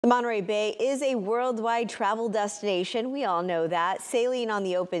The Monterey Bay is a worldwide travel destination. We all know that. Sailing on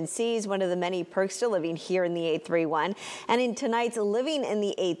the open sea is one of the many perks to living here in the 831. And in tonight's Living in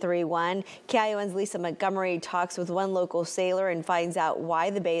the 831, KION's Lisa Montgomery talks with one local sailor and finds out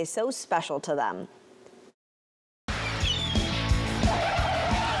why the bay is so special to them.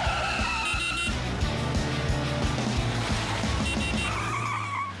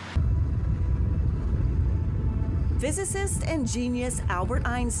 Physicist and genius Albert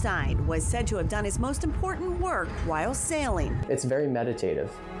Einstein was said to have done his most important work while sailing. It's very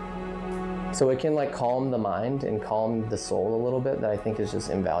meditative. So it can calm the mind and calm the soul a little bit, that I think is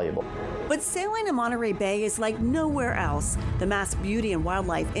just invaluable. But sailing in Monterey Bay is like nowhere else. The mass beauty and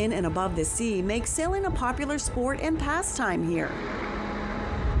wildlife in and above the sea makes sailing a popular sport and pastime here.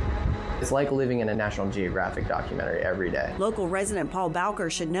 It's like living in a National Geographic documentary every day. Local resident Paul Bowker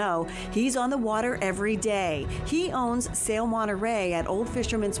should know he's on the water every day. He owns Sail Monterey at Old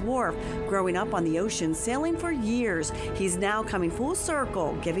Fisherman's Wharf. Growing up on the ocean, sailing for years, he's now coming full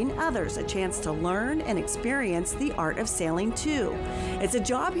circle, giving others a chance to learn and experience the art of sailing too. It's a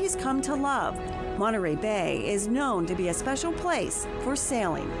job he's come to love. Monterey Bay is known to be a special place for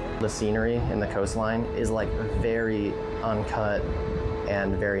sailing. The scenery and the coastline is very uncut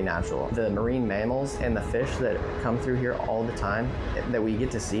and very natural. The marine mammals and the fish that come through here all the time that we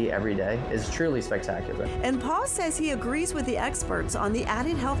get to see every day is truly spectacular. And Paul says he agrees with the experts on the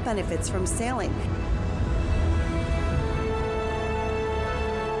added health benefits from sailing.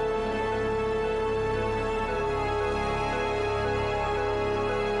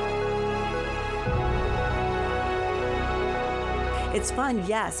 It's fun,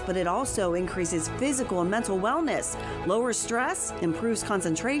 yes, but it also increases physical and mental wellness, lowers stress, improves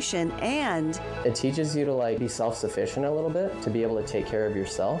concentration, and it teaches you to be self-sufficient a little bit, to be able to take care of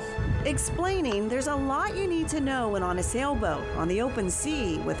yourself. Explaining there's a lot you need to know when on a sailboat on the open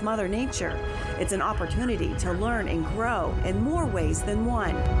sea with Mother Nature. It's an opportunity to learn and grow in more ways than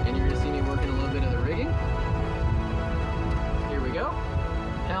one. And you're gonna see me working a little bit of the rigging. Here we go.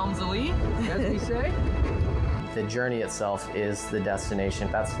 Helms a lee, as we say. The journey itself is the destination.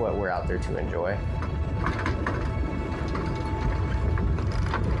 That's what we're out there to enjoy.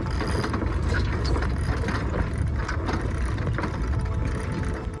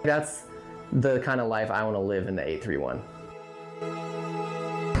 That's the kind of life I want to live in the 831.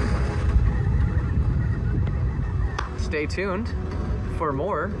 Stay tuned for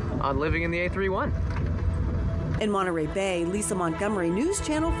more on Living in the 831. In Monterey Bay, Lisa Montgomery, News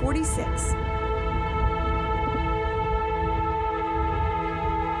Channel 46.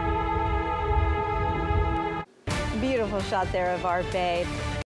 Beautiful shot there of our bay.